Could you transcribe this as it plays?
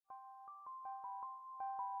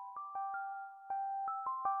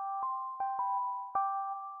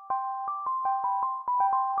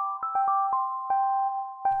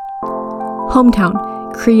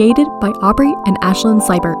Hometown, created by Aubrey and Ashlyn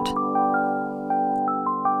Seibert.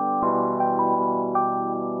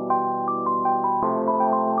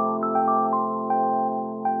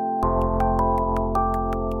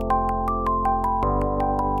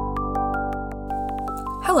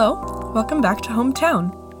 Hello, welcome back to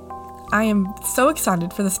Hometown. I am so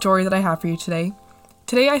excited for the story that I have for you today.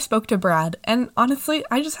 Today I spoke to Brad, and honestly,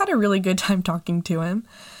 I just had a really good time talking to him.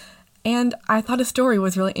 And I thought his story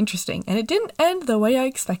was really interesting, and it didn't end the way I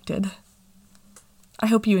expected. I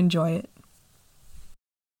hope you enjoy it.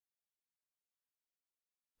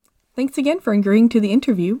 Thanks again for agreeing to the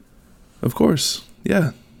interview. Of course,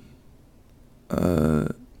 yeah.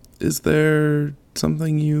 Is there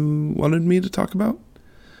something you wanted me to talk about?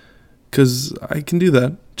 'Cause I can do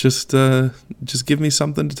that. Just give me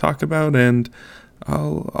something to talk about, and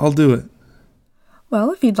I'll do it.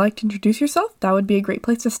 Well, if you'd like to introduce yourself, that would be a great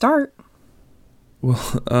place to start.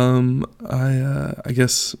 Well, I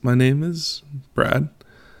guess my name is Brad.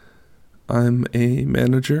 I'm a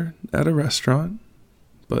manager at a restaurant,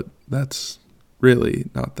 but that's really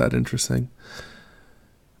not that interesting.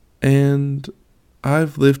 And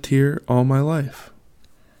I've lived here all my life.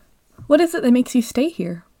 What is it that makes you stay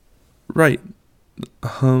here? Right.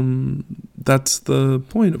 That's the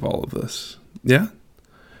point of all of this. Yeah?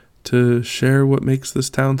 To share what makes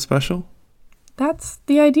this town special? That's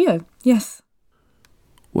the idea, yes.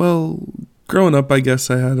 Well, growing up, I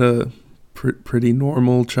guess I had a pretty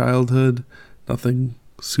normal childhood. Nothing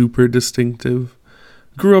super distinctive.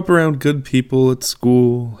 Grew up around good people at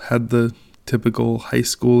school, had the typical high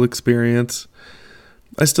school experience.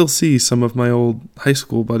 I still see some of my old high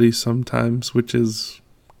school buddies sometimes, which is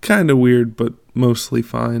kind of weird, but mostly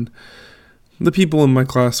fine. The people in my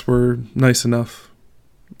class were nice enough.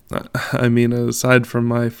 I mean, aside from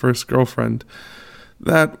my first girlfriend,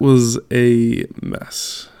 that was a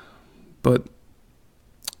mess. But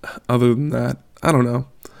other than that, I don't know.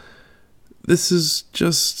 This is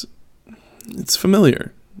just, it's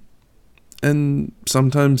familiar. And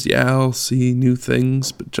sometimes, yeah, I'll see new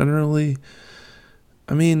things, but generally,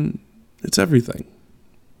 I mean, it's everything.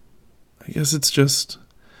 I guess it's just,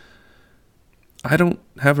 I don't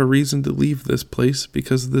have a reason to leave this place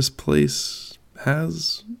because this place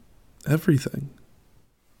has everything.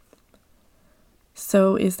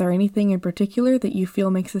 So, is there anything in particular that you feel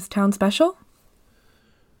makes this town special?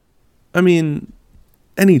 I mean,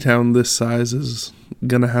 any town this size is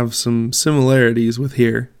gonna have some similarities with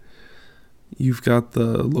here. You've got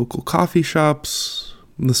the local coffee shops,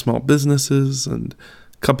 the small businesses, and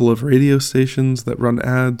a couple of radio stations that run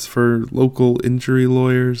ads for local injury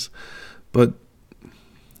lawyers. But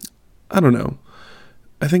I don't know.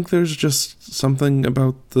 I think there's just something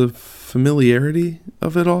about the familiarity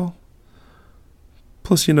of it all.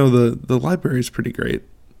 Plus, you know, the library's pretty great.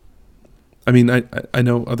 I mean, I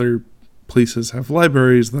know other places have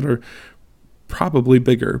libraries that are probably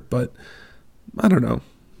bigger, but I don't know.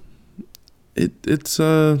 It's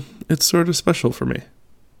sort of special for me.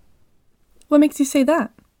 What makes you say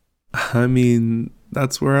that? I mean,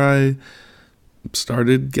 that's where I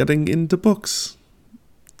started getting into books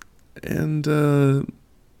and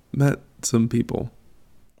met some people.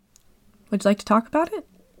 Would you like to talk about it?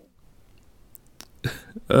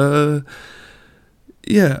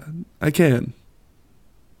 Yeah, I can.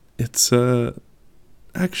 It's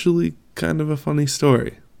actually kind of a funny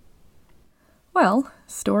story. Well,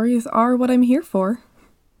 stories are what I'm here for.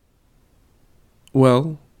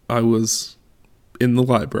 Well, I was in the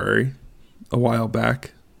library a while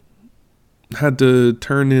back. Had to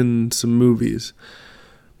turn in some movies.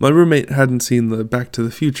 My roommate hadn't seen the Back to the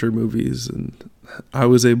Future movies, and I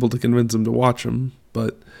was able to convince him to watch them,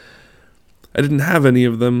 but I didn't have any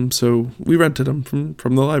of them, so we rented them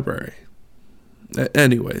from the library.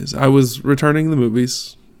 Anyways, I was returning the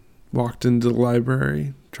movies, walked into the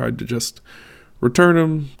library, tried to just return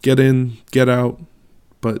them, get in, get out,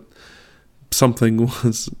 but something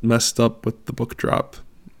was messed up with the book drop.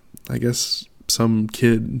 I guess some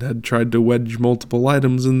kid had tried to wedge multiple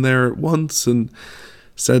items in there at once, and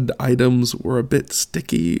said items were a bit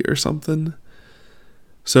sticky or something.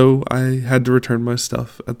 So I had to return my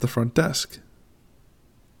stuff at the front desk.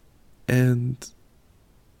 And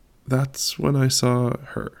that's when I saw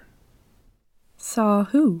her. Saw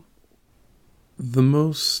who? The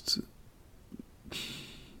most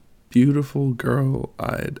beautiful girl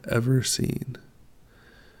I'd ever seen.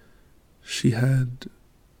 She had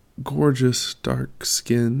gorgeous dark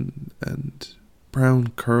skin and brown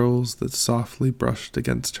curls that softly brushed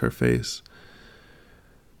against her face.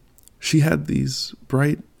 She had these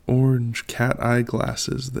bright orange cat eye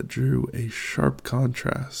glasses that drew a sharp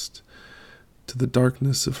contrast to the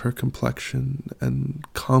darkness of her complexion and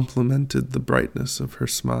complemented the brightness of her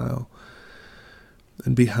smile.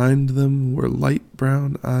 And behind them were light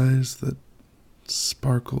brown eyes that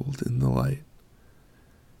sparkled in the light.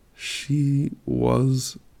 She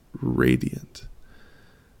was radiant.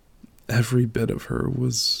 Every bit of her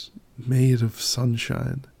was made of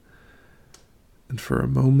sunshine. And for a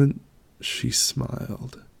moment, she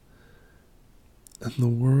smiled. And the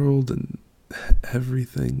world and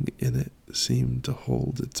everything in it seemed to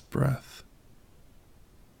hold its breath.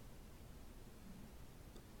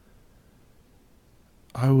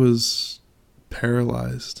 I was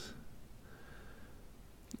paralyzed.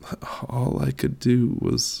 All I could do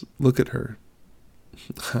was look at her.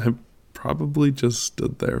 I probably just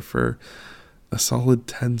stood there for a solid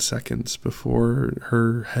 10 seconds before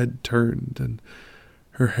her head turned and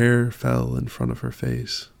her hair fell in front of her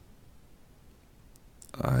face.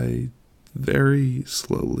 I very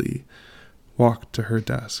slowly walked to her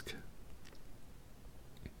desk.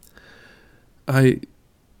 I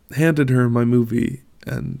handed her my movie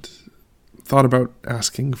and thought about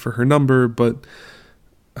asking for her number, but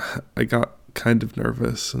I got kind of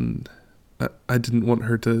nervous and I didn't want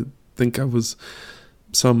her to think I was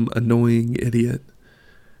some annoying idiot.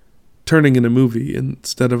 Turning in a movie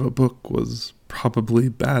instead of a book was probably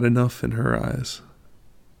bad enough in her eyes.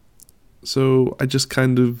 So I just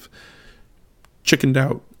kind of chickened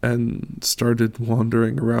out and started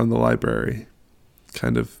wandering around the library,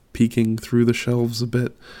 kind of peeking through the shelves a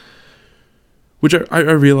bit, which I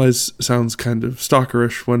realize sounds kind of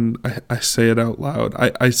stalkerish when I say it out loud.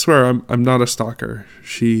 I swear I'm not a stalker.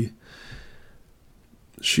 She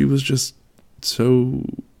was just so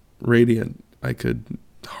radiant, I could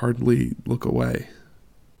hardly look away.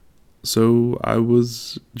 So I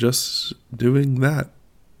was just doing that.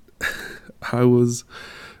 I was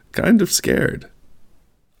kind of scared.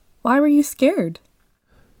 Why were you scared?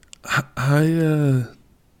 I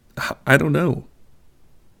don't know.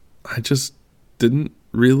 I just didn't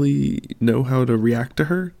really know how to react to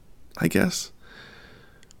her, I guess.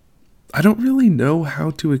 I don't really know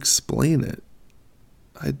how to explain it.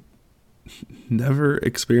 I never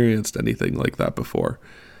experienced anything like that before.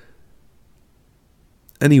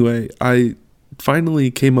 Anyway, I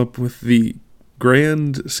finally came up with the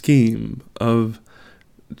grand scheme of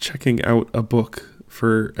checking out a book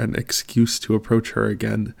for an excuse to approach her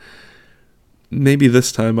again. Maybe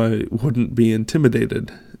this time I wouldn't be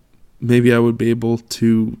intimidated. Maybe I would be able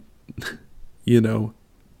to,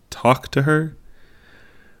 talk to her.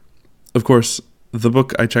 Of course, the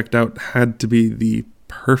book I checked out had to be the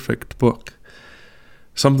perfect book.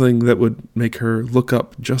 Something that would make her look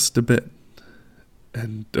up just a bit.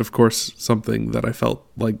 And of course, something that I felt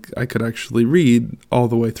like I could actually read all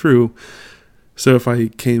the way through. So if I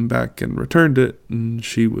came back and returned it and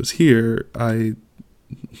she was here, I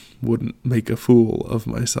wouldn't make a fool of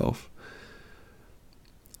myself.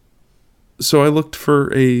 So I looked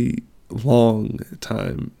for a long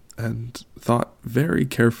time and thought very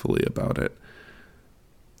carefully about it.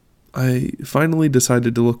 I finally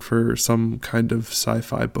decided to look for some kind of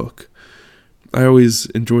sci-fi book. I always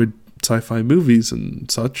enjoyed sci-fi movies and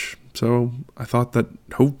such, so I thought that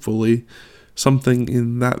hopefully something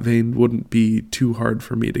in that vein wouldn't be too hard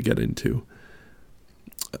for me to get into.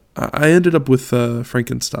 I ended up with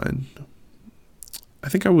Frankenstein. I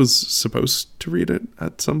think I was supposed to read it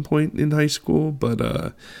at some point in high school,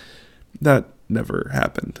 but that never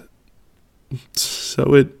happened.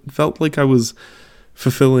 So it felt like I was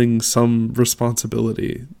fulfilling some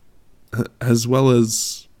responsibility, as well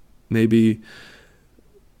as maybe,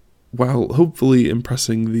 while hopefully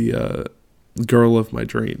impressing the girl of my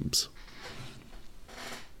dreams.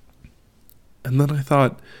 And then I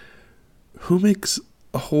thought, who makes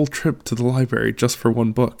a whole trip to the library just for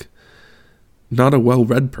one book? Not a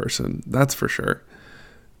well-read person, that's for sure.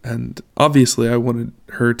 And obviously I wanted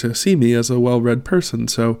her to see me as a well-read person,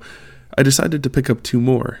 so I decided to pick up two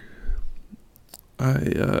more.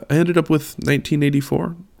 I ended up with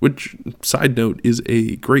 1984, which, side note, is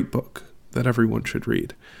a great book that everyone should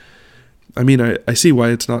read. I mean, I see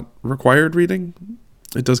why it's not required reading.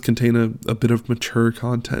 It does contain a bit of mature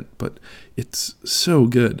content, but it's so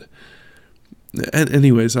good. And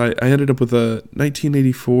anyways, I ended up with a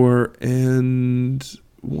 1984 and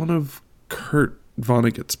one of Kurt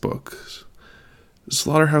Vonnegut's books.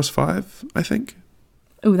 Slaughterhouse-Five, I think.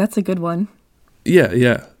 Oh, that's a good one.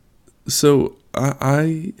 Yeah. So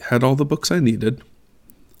I had all the books I needed.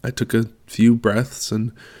 I took a few breaths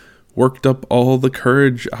and worked up all the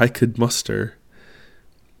courage I could muster.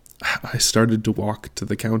 I started to walk to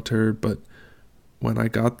the counter, but when I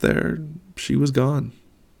got there, she was gone.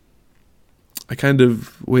 I kind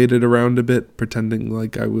of waited around a bit, pretending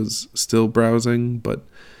like I was still browsing, but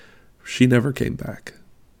she never came back.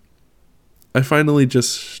 I finally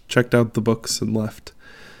just checked out the books and left.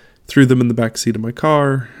 Threw them in the back seat of my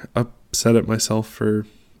car, upset at myself for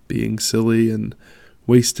being silly and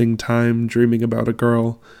wasting time dreaming about a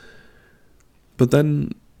girl. But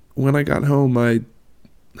then, when I got home, I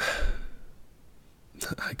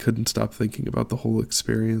couldn't stop thinking about the whole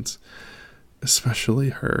experience,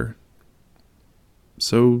 especially her.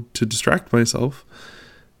 So, to distract myself,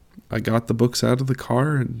 I got the books out of the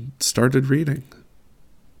car and started reading.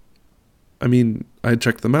 I mean, I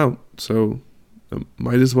checked them out, so I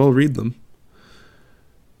might as well read them.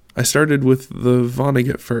 I started with the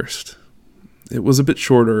Vonnegut first. It was a bit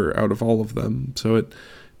shorter out of all of them, so it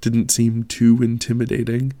didn't seem too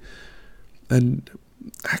intimidating. And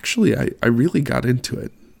actually, I really got into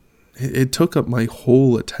it. It took up my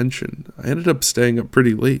whole attention. I ended up staying up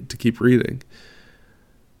pretty late to keep reading.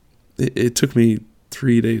 It took me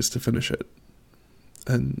 3 days to finish it.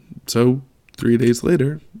 And so, 3 days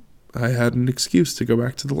later, I had an excuse to go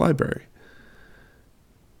back to the library.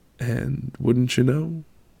 And wouldn't you know,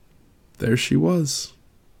 there she was.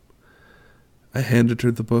 I handed her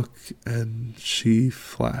the book, and she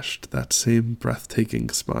flashed that same breathtaking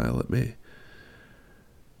smile at me.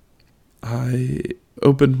 I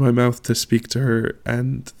opened my mouth to speak to her,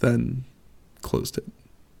 and then closed it,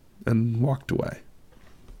 and walked away.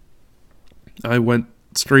 I went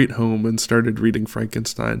straight home and started reading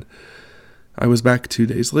Frankenstein. I was back 2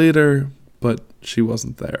 days later, but she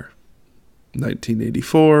wasn't there.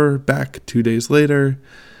 1984, back 2 days later,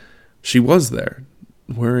 she was there,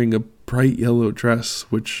 wearing a bright yellow dress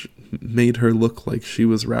which made her look like she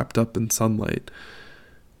was wrapped up in sunlight.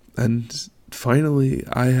 And finally,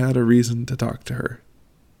 I had a reason to talk to her.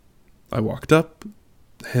 I walked up,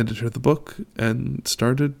 handed her the book, and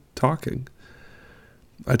started talking.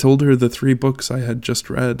 I told her the 3 books I had just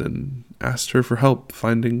read and asked her for help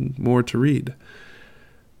finding more to read.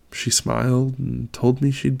 She smiled and told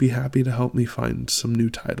me she'd be happy to help me find some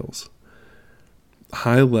new titles.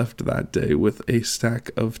 I left that day with a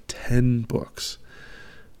stack of 10 books.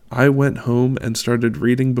 I went home and started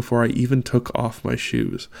reading before I even took off my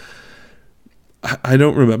shoes. I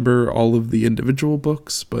don't remember all of the individual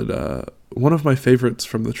books, but one of my favorites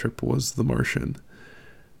from the trip was The Martian.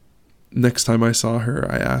 Next time I saw her,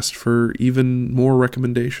 I asked for even more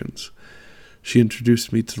recommendations. She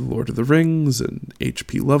introduced me to The Lord of the Rings and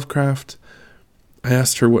H.P. Lovecraft. I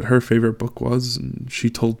asked her what her favorite book was, and she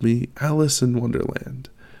told me Alice in Wonderland.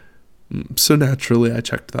 So naturally, I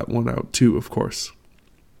checked that one out too, of course.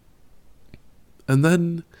 And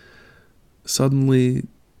then, suddenly,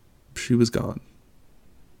 she was gone.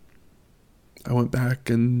 I went back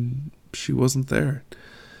and she wasn't there.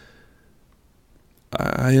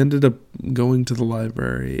 I ended up going to the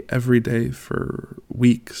library every day for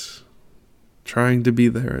weeks, trying to be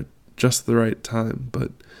there at just the right time,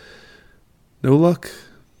 but no luck.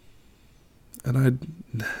 And I'd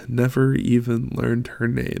never even learned her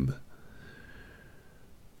name.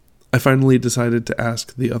 I finally decided to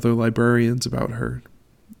ask the other librarians about her.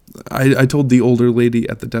 I told the older lady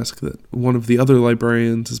at the desk that one of the other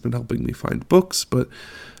librarians has been helping me find books, but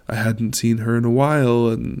I hadn't seen her in a while,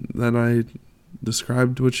 and then I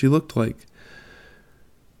described what she looked like.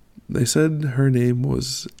 They said her name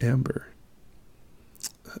was Amber.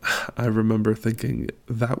 I remember thinking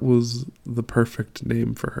that was the perfect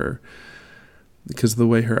name for her, because the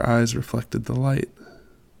way her eyes reflected the light,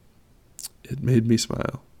 it made me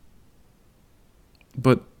smile.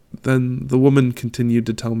 But then the woman continued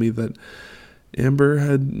to tell me that Amber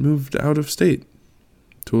had moved out of state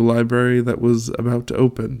to a library that was about to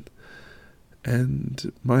open,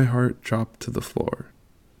 and my heart dropped to the floor.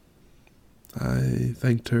 I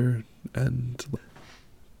thanked her, and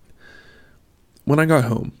when I got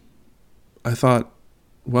home, I thought,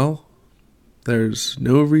 well, there's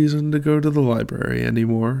no reason to go to the library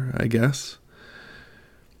anymore, I guess.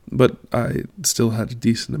 But I still had a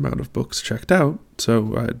decent amount of books checked out,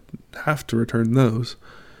 so I'd have to return those.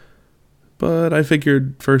 But I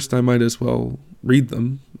figured first I might as well read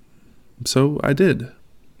them, so I did.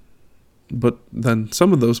 But then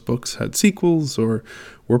some of those books had sequels or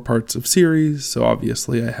were parts of series, so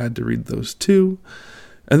obviously I had to read those too.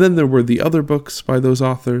 And then there were the other books by those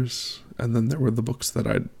authors, and then there were the books that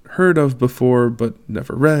I'd heard of before but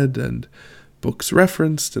never read, and books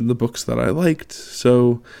referenced in the books that I liked.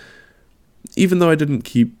 So even though I didn't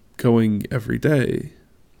keep going every day,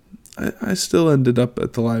 I still ended up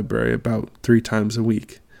at the library about 3 times a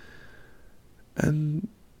week. And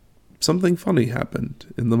something funny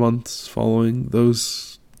happened in the months following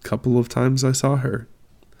those couple of times I saw her.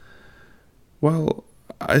 Well,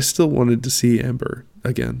 I still wanted to see Amber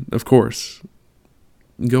again, of course.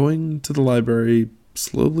 Going to the library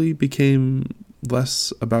slowly became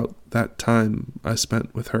less about that time I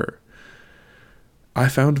spent with her. I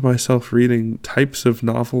found myself reading types of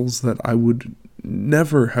novels that I would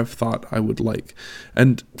never have thought I would like,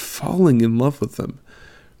 and falling in love with them.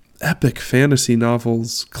 Epic fantasy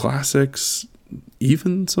novels, classics,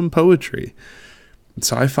 even some poetry.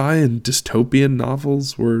 Sci-fi and dystopian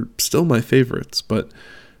novels were still my favorites, but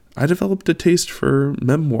I developed a taste for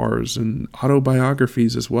memoirs and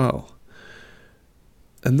autobiographies as well.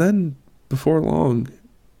 And then, before long,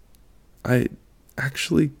 I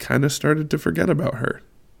actually kind of started to forget about her.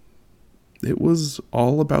 It was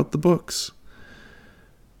all about the books.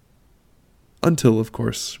 Until, of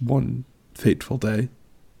course, one fateful day,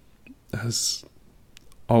 as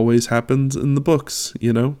always happens in the books,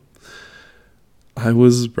 you know? I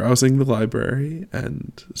was browsing the library,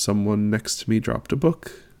 and someone next to me dropped a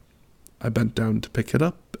book. I bent down to pick it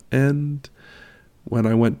up, and when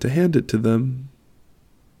I went to hand it to them,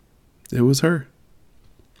 it was her.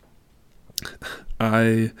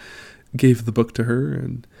 I gave the book to her,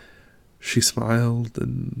 and she smiled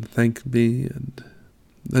and thanked me, and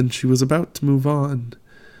then she was about to move on,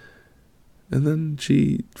 and then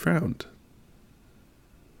she frowned.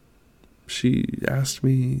 She asked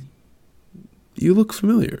me, "You look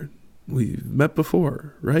familiar. We've met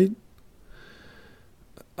before, right?"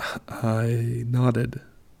 I nodded,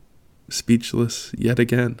 speechless yet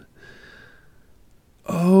again.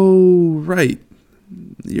 "Oh, right.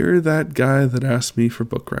 You're that guy that asked me for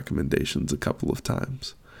book recommendations a couple of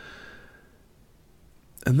times."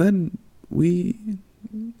 And then we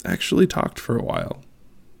actually talked for a while.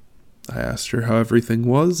 I asked her how everything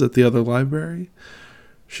was at the other library.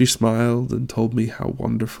 She smiled and told me how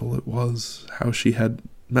wonderful it was, how she had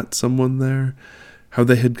met someone there, how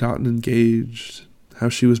they had gotten engaged, how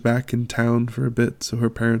she was back in town for a bit so her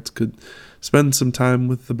parents could spend some time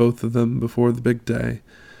with the both of them before the big day.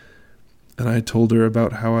 And I told her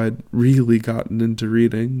about how I'd really gotten into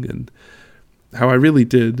reading and how I really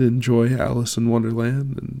did enjoy Alice in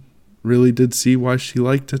Wonderland and really did see why she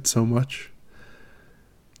liked it so much.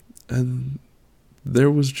 And there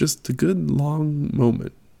was just a good long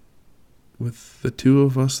moment with the two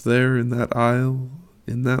of us there in that aisle,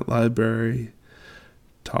 in that library,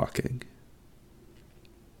 talking.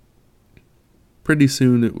 Pretty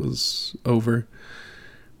soon it was over,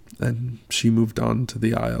 and she moved on to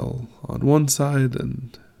the aisle on one side,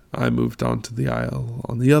 and I moved on to the aisle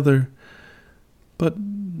on the other, but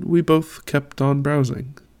we both kept on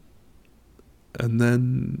browsing. And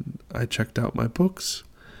then I checked out my books,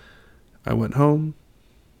 I went home,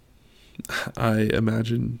 I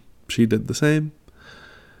imagine she did the same,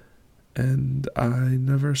 and I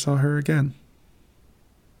never saw her again.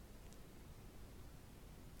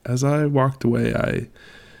 As I walked away,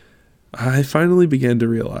 I finally began to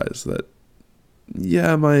realize that,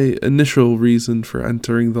 yeah, my initial reason for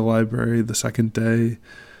entering the library the second day,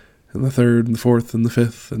 and the third, and the fourth, and the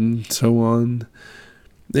fifth, and so on,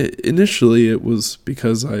 initially it was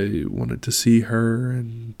because I wanted to see her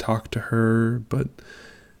and talk to her, but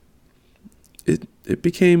it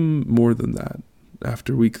became more than that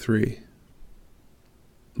after week 3.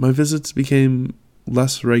 My visits became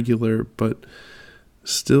less regular, but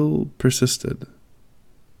still persisted.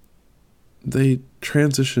 They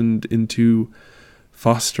transitioned into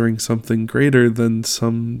fostering something greater than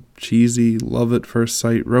some cheesy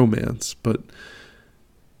love-at-first-sight romance, but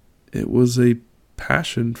it was a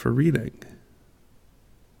passion for reading.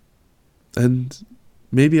 And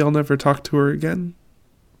maybe I'll never talk to her again,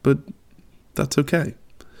 but that's okay.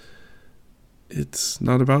 It's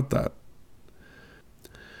not about that.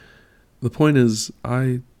 The point is,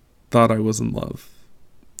 I thought I was in love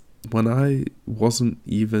when I wasn't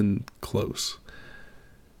even close.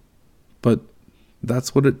 But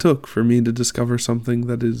that's what it took for me to discover something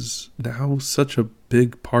that is now such a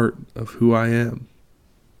big part of who I am.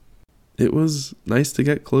 It was nice to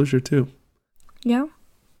get closure too. Yeah?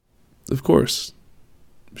 Of course.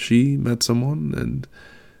 She met someone and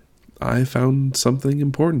I found something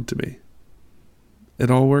important to me. It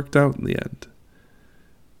all worked out in the end.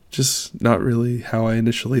 Just not really how I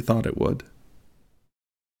initially thought it would.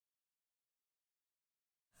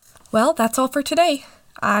 Well, that's all for today.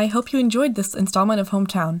 I hope you enjoyed this installment of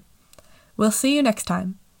Hometown. We'll see you next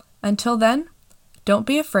time. Until then, don't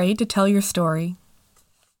be afraid to tell your story.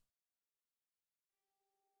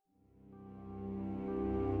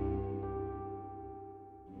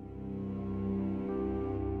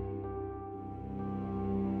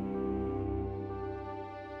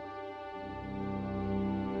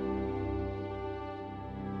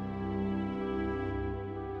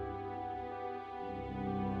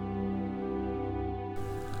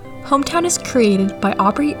 Hometown is created by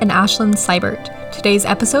Aubrey and Ashlyn Seibert. Today's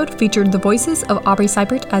episode featured the voices of Aubrey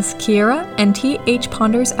Seibert as Kiera and T.H.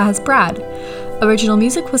 Ponders as Brad. Original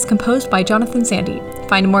music was composed by Jonathan Sandy.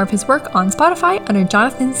 Find more of his work on Spotify under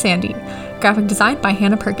Jonathan Sandy. Graphic design by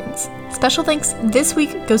Hannah Perkins. Special thanks this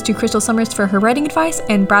week goes to Crystal Summers for her writing advice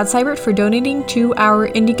and Brad Seibert for donating to our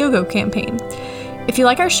Indiegogo campaign. If you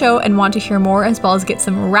like our show and want to hear more as well as get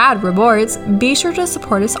some rad rewards, be sure to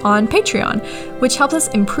support us on Patreon, which helps us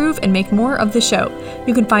improve and make more of the show.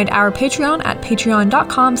 You can find our Patreon at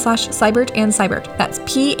patreon.com/Seibert and Seibert. That's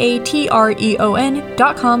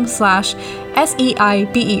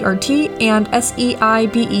patreon.com/SEIBERT and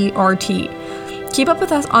SEIBERT. Keep up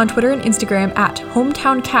with us on Twitter and Instagram at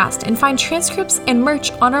HometownCast and find transcripts and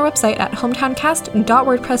merch on our website at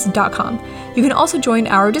hometowncast.wordpress.com. You can also join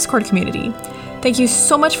our Discord community. Thank you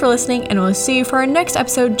so much for listening, and we'll see you for our next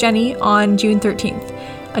episode, Jenny, on June 13th.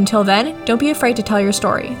 Until then, don't be afraid to tell your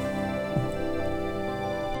story.